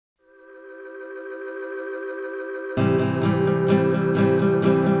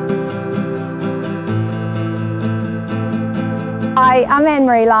Hi, I'm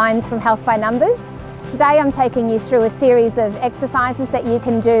Annemarie Lyons from Health by Numbers. Today I'm taking you through a series of exercises that you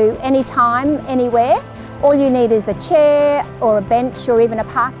can do anytime, anywhere. All you need is a chair or a bench or even a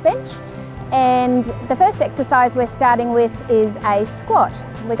park bench. And the first exercise we're starting with is a squat.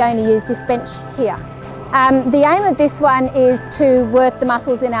 We're going to use this bench here. The aim of this one is to work the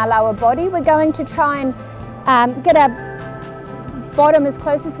muscles in our lower body. We're going to try and get our bottom as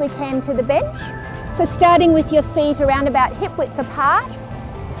close as we can to the bench. So starting with your feet around about hip width apart,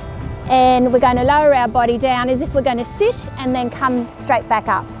 and we're going to lower our body down as if we're going to sit and then come straight back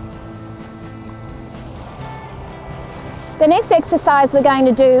up. The next exercise we're going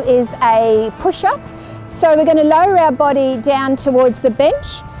to do is a push-up. So we're going to lower our body down towards the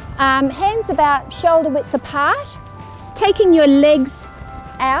bench, hands about shoulder width apart, taking your legs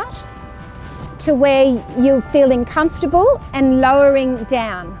out to where you're feeling comfortable and lowering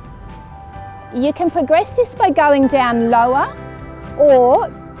down. You can progress this by going down lower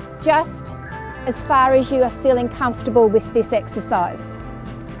or just as far as you are feeling comfortable with this exercise.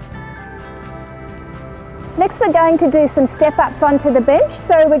 Next we're going to do some step-ups onto the bench.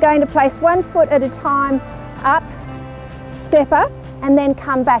 So we're going to place one foot at a time up, step up, and then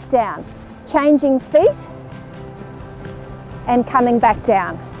come back down. Changing feet and coming back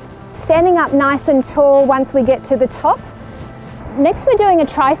down. Standing up nice and tall once we get to the top. Next we're doing a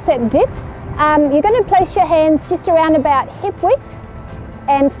tricep dip. You're going to place your hands just around about hip width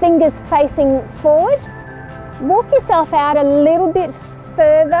and fingers facing forward. Walk yourself out a little bit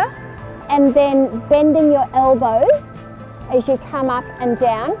further and then bending your elbows as you come up and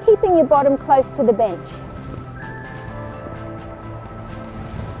down, keeping your bottom close to the bench.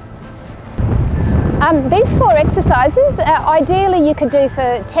 These 4 exercises, ideally you could do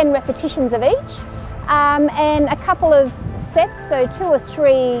for 10 repetitions of each, and a couple of sets, so 2 or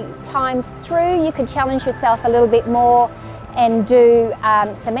 3 times through. You could challenge yourself a little bit more and do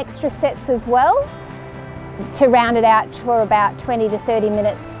some extra sets as well to round it out for about 20 to 30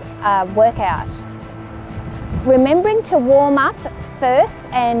 minutes workout. Remembering to warm up first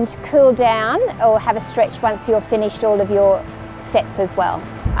and cool down or have a stretch once you're finished all of your sets as well.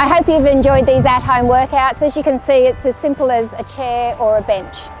 I hope you've enjoyed these at-home workouts. As you can see, it's as simple as a chair or a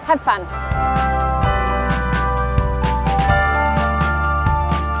bench. Have fun.